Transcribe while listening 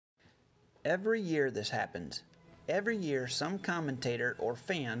Every year this happens. Every year some commentator or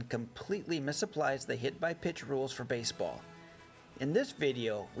fan completely misapplies the hit-by-pitch rules for baseball. In this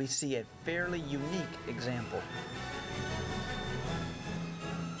video, we see a fairly unique example.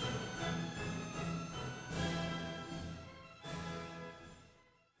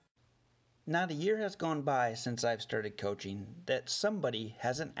 Not a year has gone by since I've started coaching that somebody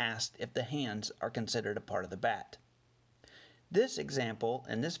hasn't asked if the hands are considered a part of the bat. This example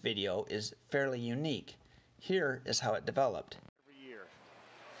in this video is fairly unique. Here is how it developed. Every year.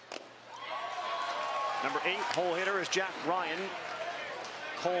 Number 8 hole hitter is Jack Ryan.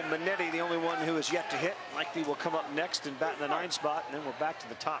 Cole Minetti, the only one who is yet to hit. Likely will come up next and bat in the 9 spot, and then we're back to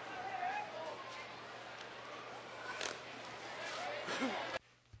the top.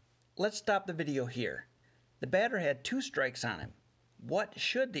 Let's stop the video here. The batter had 2 strikes on him. What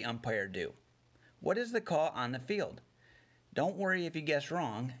should the umpire do? What is the call on the field? Don't worry if you guess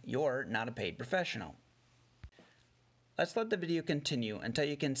wrong, you're not a paid professional. Let's let the video continue until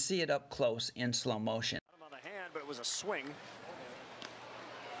you can see it up close in slow motion. On the hand, but it was a swing.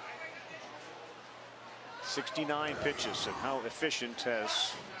 69 pitches, and how efficient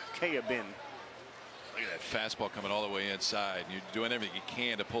has Kea been? Look at that fastball coming all the way inside. You're doing everything you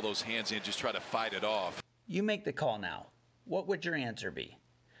can to pull those hands in, just try to fight it off. You make the call now. What would your answer be?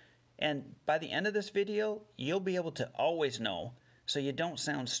 And by the end of this video, you'll be able to always know, so you don't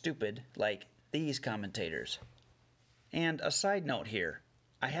sound stupid like these commentators. And a side note here,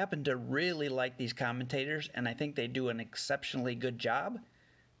 I happen to really like these commentators and I think they do an exceptionally good job,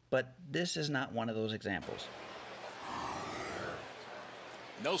 but this is not one of those examples.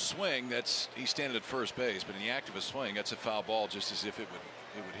 No swing, he's standing at first base, but in the act of a swing, that's a foul ball, just as if it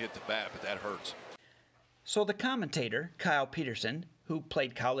would hit the bat, but that hurts. So the commentator, Kyle Peterson, who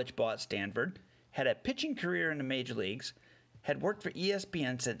played college ball at Stanford, had a pitching career in the major leagues, had worked for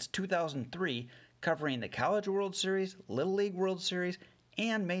ESPN since 2003, covering the College World Series, Little League World Series,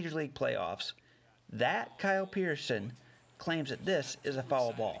 and Major League playoffs. That Kyle Peterson claims that this is a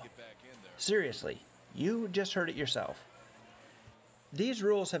foul ball. Seriously, you just heard it yourself. These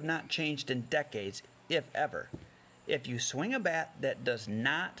rules have not changed in decades, if ever. If you swing a bat that does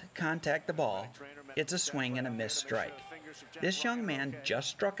not contact the ball, it's a swing and a miss strike. This young man just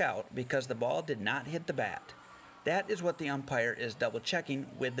struck out because the ball did not hit the bat. That is what the umpire is double checking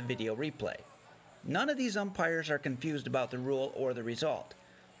with the video replay. None of these umpires are confused about the rule or the result.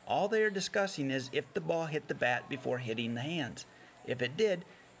 All they are discussing is if the ball hit the bat before hitting the hands. If it did,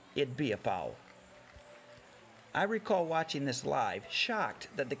 it'd be a foul. I recall watching this live, shocked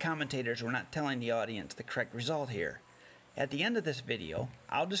that the commentators were not telling the audience the correct result here. At the end of this video,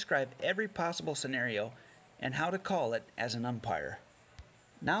 I'll describe every possible scenario and how to call it as an umpire.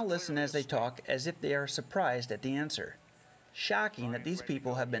 Now listen as they talk as if they are surprised at the answer. Shocking that these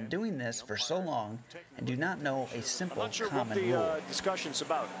people have been doing this for so long and do not know a simple common rule. I'm not sure what the discussion's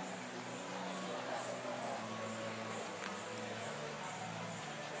about.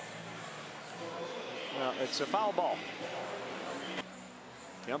 Well, it's a foul ball.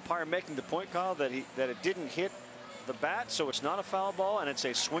 The umpire making the point, Kyle, that it didn't hit the bat, so it's not a foul ball, and it's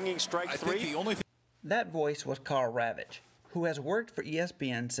a swinging strike 3. That voice was Carl Ravitch, who has worked for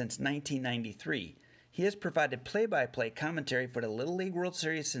ESPN since 1993. He has provided play-by-play commentary for the Little League World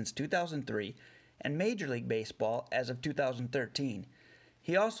Series since 2003 and Major League Baseball as of 2013.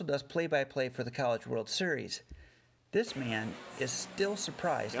 He also does play-by-play for the College World Series. This man is still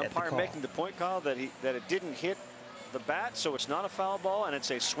surprised at the call. The umpire making the point, Kyle, that it didn't hit the bat, so it's not a foul ball, and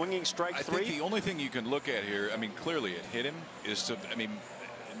it's a swinging strike 3. I think the only thing you can look at here, I mean, clearly it hit him, is to, I mean,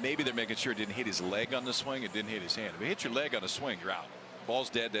 maybe they're making sure it didn't hit his leg on the swing, it didn't hit his hand. If it hits your leg on a swing, you're out. Ball's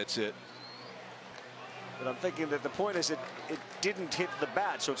dead, that's it. But I'm thinking that the point is it didn't hit the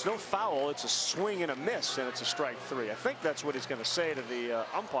bat, so it's no foul, it's a swing and a miss, and it's a strike 3. I think that's what he's going to say to the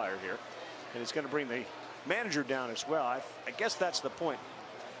umpire here, and he's going to bring the manager down as well. I guess that's the point.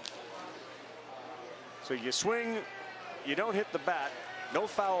 So you swing, you don't hit the bat, no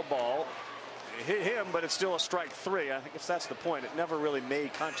foul ball. It hit him, but it's still a strike 3. I guess that's the point. It never really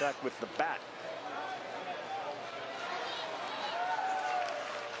made contact with the bat.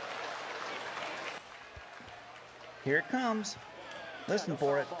 Here it comes. Listen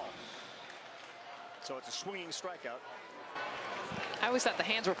for it. So it's a swinging strikeout. I always thought the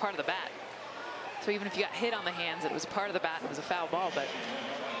hands were part of the bat. So even if you got hit on the hands, it was part of the bat and it was a foul ball. But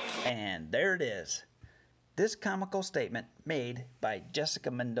and there it is. This comical statement made by Jessica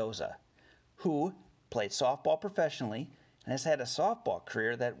Mendoza, who played softball professionally and has had a softball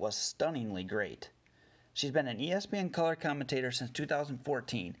career that was stunningly great. She's been an ESPN color commentator since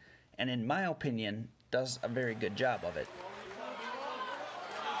 2014, and in my opinion, does a very good job of it.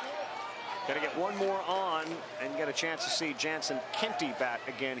 Got to get one more on and get a chance to see Jansen Kenty bat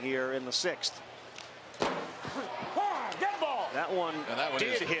again here in the 6th. That one,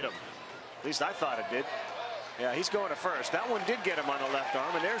 did hit him. At least I thought it did. Yeah, he's going to first. That one did get him on the left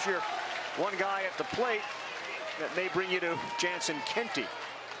arm, and there's your one guy at the plate that may bring you to Jansen Kenty.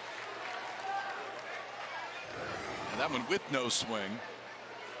 And that one with no swing.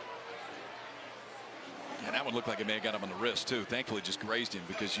 And that one looked like it may have got him on the wrist too. Thankfully just grazed him,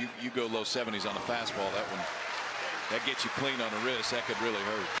 because you go low 70s on the fastball, that gets you clean on the wrist. That could really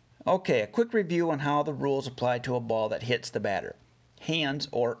hurt. Okay, a quick review on how the rules apply to a ball that hits the batter. Hands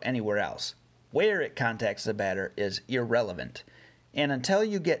or anywhere else. Where it contacts the batter is irrelevant. And until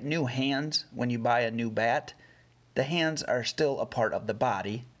you get new hands when you buy a new bat, the hands are still a part of the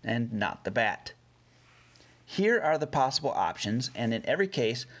body and not the bat. Here are the possible options, and in every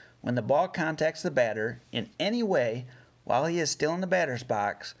case, when the ball contacts the batter in any way while he is still in the batter's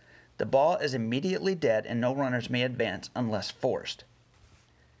box, the ball is immediately dead and no runners may advance unless forced.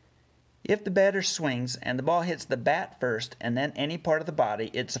 If the batter swings and the ball hits the bat first and then any part of the body,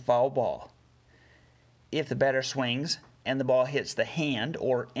 it's a foul ball. If the batter swings and the ball hits the hand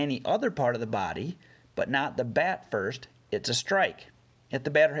or any other part of the body, but not the bat first, it's a strike. If the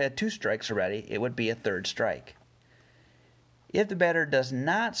batter had 2 strikes already, it would be a 3rd strike. If the batter does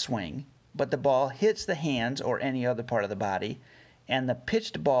not swing, but the ball hits the hands or any other part of the body, and the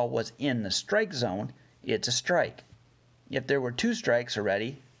pitched ball was in the strike zone, it's a strike. If there were 2 strikes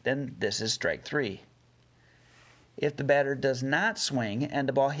already, then this is strike 3. If the batter does not swing and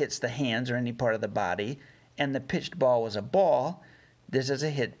the ball hits the hands or any part of the body, and the pitched ball was a ball, this is a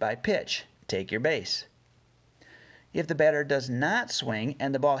hit by pitch. Take your base. If the batter does not swing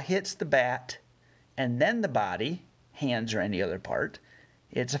and the ball hits the bat and then the body, hands or any other part,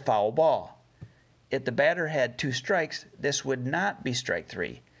 it's a foul ball. If the batter had 2 strikes, this would not be strike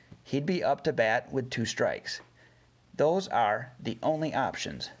 3. He'd be up to bat with 2 strikes. Those are the only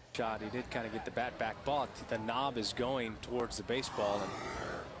options. Shot, he did kind of get the bat back, but the knob is going towards the baseball, and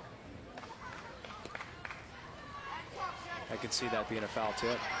I could see that being a foul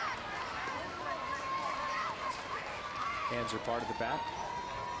tip. Hands are part of the bat.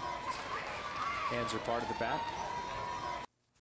 Hands are part of the bat.